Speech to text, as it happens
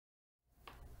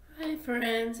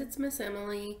friends, it's Miss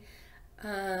Emily.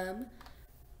 We're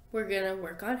gonna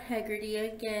work on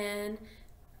Heggerty again.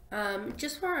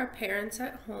 Just for our parents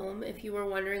at home, if you were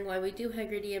wondering why we do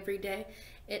Heggerty every day,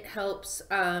 it helps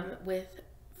with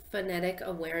phonetic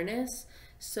awareness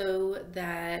so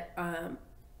that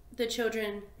the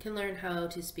children can learn how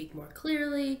to speak more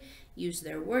clearly, use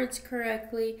their words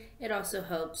correctly. It also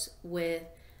helps with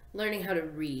learning how to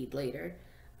read later.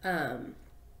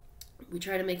 We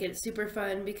try to make it super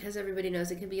fun because everybody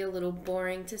knows it can be a little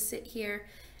boring to sit here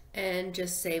and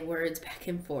just say words back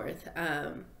and forth.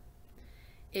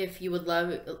 If you would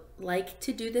like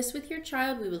to do this with your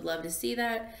child, we would love to see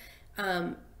that,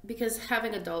 because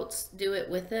having adults do it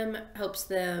with them helps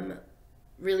them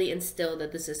really instill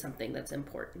that this is something that's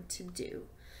important to do.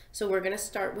 So we're going to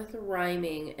start with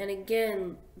rhyming. And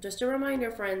again, just a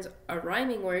reminder, friends, a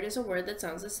rhyming word is a word that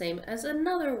sounds the same as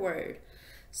another word.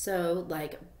 So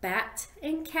like bat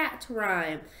and cat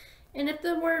rhyme. And if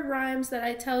the word rhymes that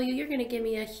I tell you, you're going to give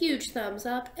me a huge thumbs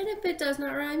up. And if it does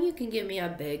not rhyme, you can give me a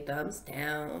big thumbs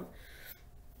down.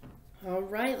 All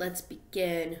right, let's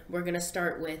begin. We're going to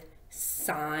start with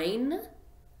sign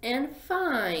and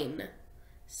fine.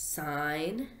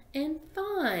 Sign and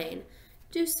fine.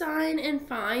 Do sign and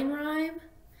fine rhyme?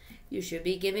 You should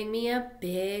be giving me a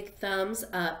big thumbs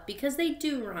up because they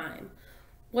do rhyme.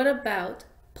 What about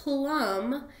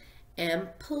plum and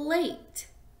plate?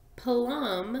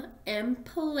 Plum and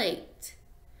plate.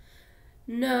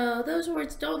 No, those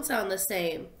words don't sound the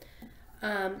same.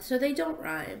 So they don't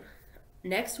rhyme.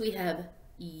 Next we have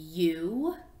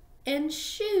you and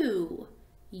shoe.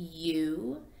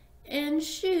 You and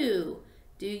shoe.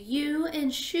 Do you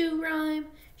and shoe rhyme?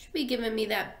 Should be giving me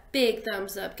that big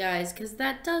thumbs up, guys, because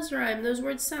that does rhyme. Those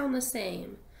words sound the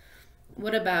same.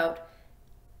 What about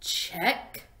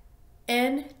check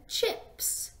and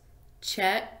chips?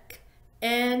 Check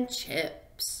and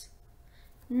chips.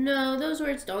 No, those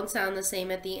words don't sound the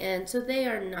same at the end, so they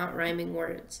are not rhyming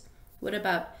words. What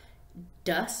about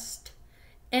dust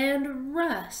and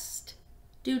rust?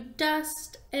 Do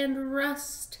dust and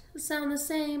rust sound the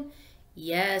same?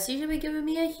 Yes, you should be giving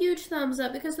me a huge thumbs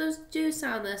up because those do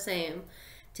sound the same.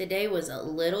 Today was a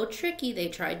little tricky. They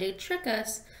tried to trick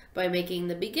us by making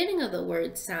the beginning of the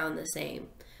word sound the same.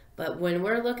 But when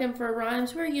we're looking for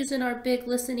rhymes, we're using our big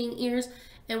listening ears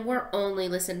and we're only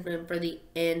listening for the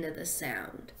end of the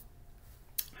sound.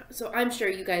 So I'm sure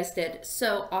you guys did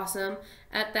so awesome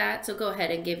at that. So go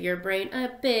ahead and give your brain a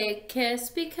big kiss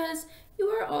because you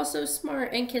are also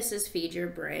smart and kisses feed your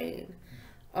brain.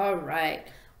 All right.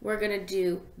 We're going to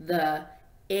do the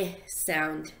I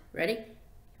sound. Ready?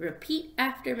 Repeat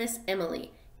after Miss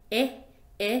Emily.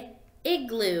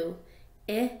 Igloo.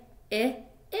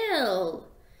 Ill.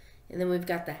 And then we've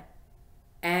got the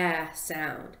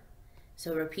sound.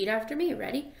 So repeat after me.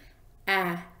 Ready?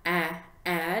 Add.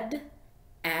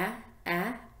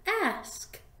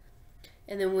 Ask.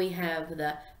 And then we have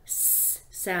the S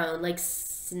sound like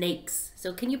snakes.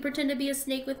 So can you pretend to be a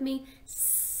snake with me?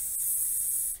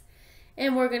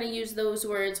 And we're going to use those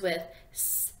words with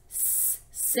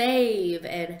save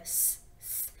and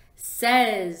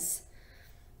says.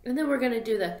 And then we're going to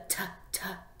do the t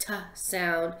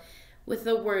sound with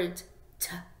the words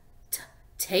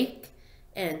take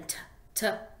and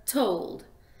told.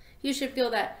 You should feel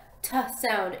that t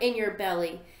sound in your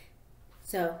belly.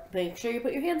 So make sure you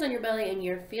put your hands on your belly and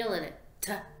you're feeling it.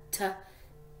 T.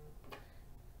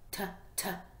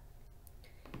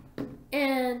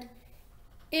 And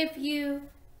if you're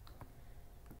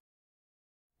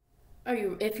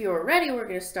ready, we're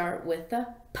going to start with the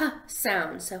p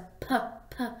sound. So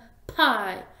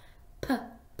pie,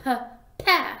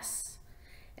 pass.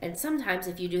 And sometimes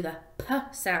if you do the p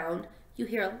sound, you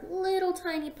hear a little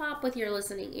tiny pop with your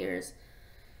listening ears.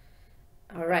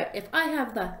 All right, if I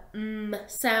have the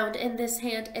sound in this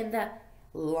hand and the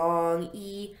long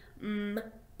e,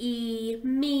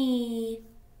 me.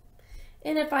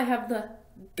 And if I have the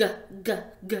g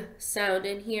sound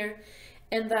in here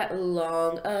and that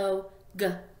long o,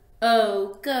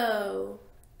 go.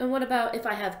 And what about if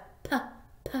I have p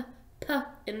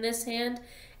in this hand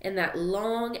and that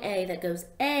long a that goes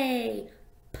a,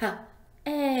 pay.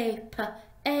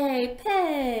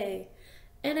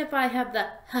 And if I have the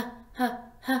h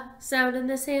sound in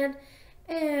this hand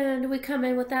and we come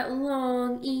in with that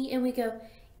long e and we go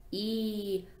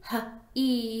e,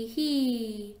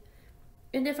 he.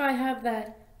 And if I have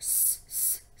that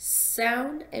s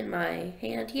sound in my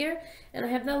hand here, and I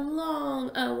have the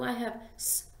long O, I have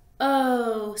so.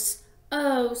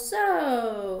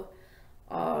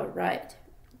 All right.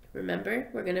 Remember,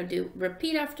 we're going to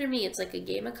repeat after me. It's like a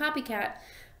game of copycat.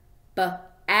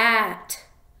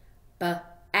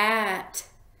 At.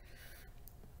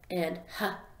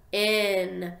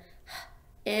 and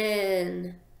in,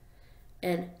 in,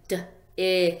 and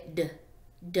id,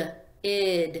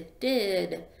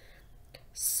 did,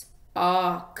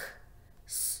 sock,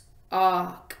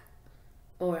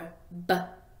 or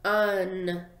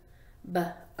bun.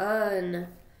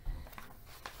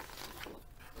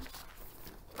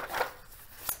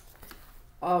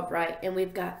 All right, and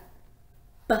we've got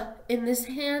b in this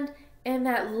hand and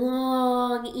that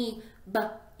long e,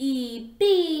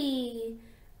 b.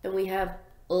 And we have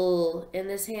in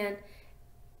this hand.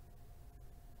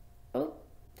 Oh,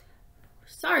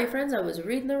 sorry friends, I was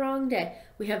reading the wrong day.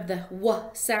 We have the w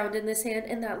sound in this hand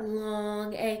and that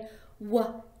long a,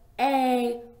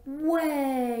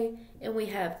 way. And we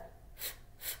have f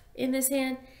in this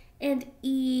hand and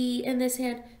e in this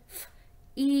hand,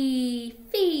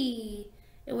 fee.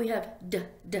 And we have d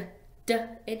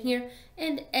in here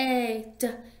and a,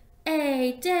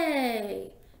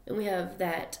 day. And we have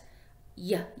that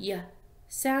y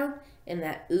sound and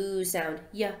that oo sound,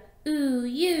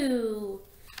 you.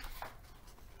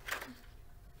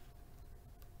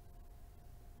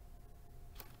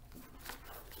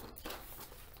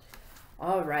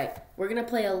 All right, we're gonna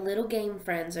play a little game,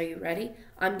 friends. Are you ready?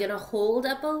 I'm gonna hold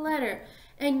up a letter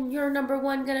and you're number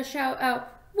one gonna shout out,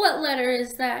 what letter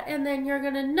is that? And then you're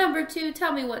gonna number two,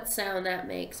 tell me what sound that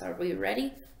makes. Are we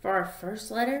ready for our first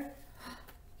letter?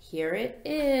 Here it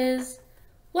is.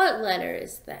 What letter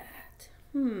is that?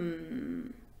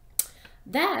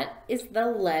 That is the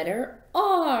letter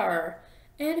R.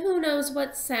 And who knows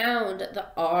what sound the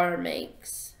R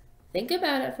makes? Think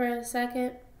about it for a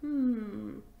second.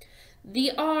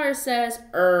 The R says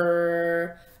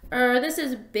This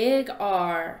is big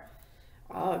R.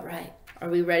 All right. Are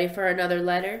we ready for another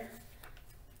letter?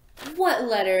 What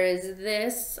letter is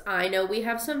this? I know we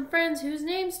have some friends whose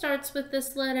name starts with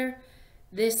this letter.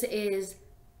 This is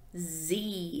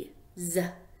Z. Z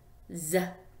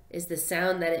is the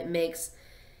sound that it makes,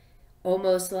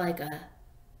 almost like a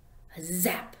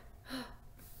zap.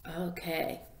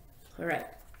 Okay. All right.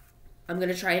 I'm going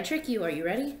to try and trick you. Are you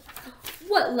ready?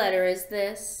 What letter is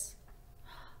this?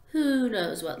 Who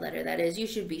knows what letter that is? You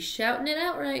should be shouting it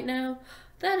out right now.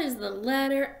 That is the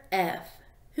letter F.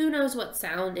 Who knows what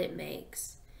sound it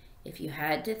makes? If you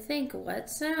had to think, what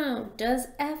sound does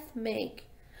F make?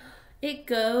 It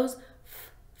goes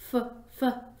f.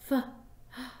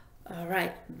 All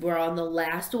right, we're on the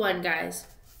last one, guys.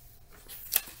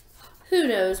 Who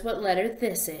knows what letter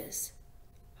this is?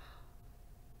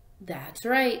 That's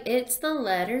right, it's the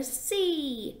letter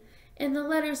C. And the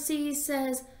letter C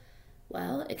says,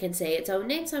 well, it can say its own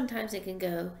name. Sometimes it can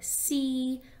go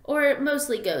C, or it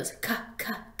mostly goes k.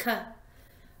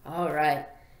 All right,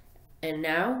 and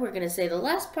now we're going to say the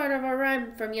last part of our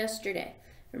rhyme from yesterday.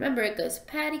 Remember, it goes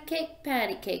patty cake,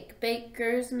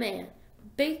 baker's man.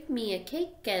 Bake me a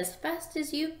cake as fast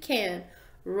as you can.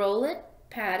 Roll it,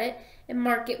 pat it, and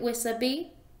mark it with a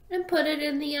B, and put it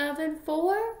in the oven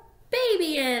for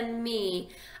baby and me.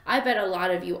 I bet a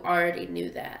lot of you already knew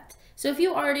that. So if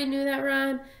you already knew that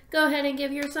rhyme, go ahead and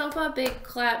give yourself a big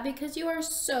clap because you are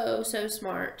so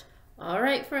smart. All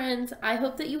right, friends, I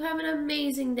hope that you have an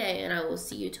amazing day, and I will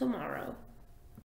see you tomorrow.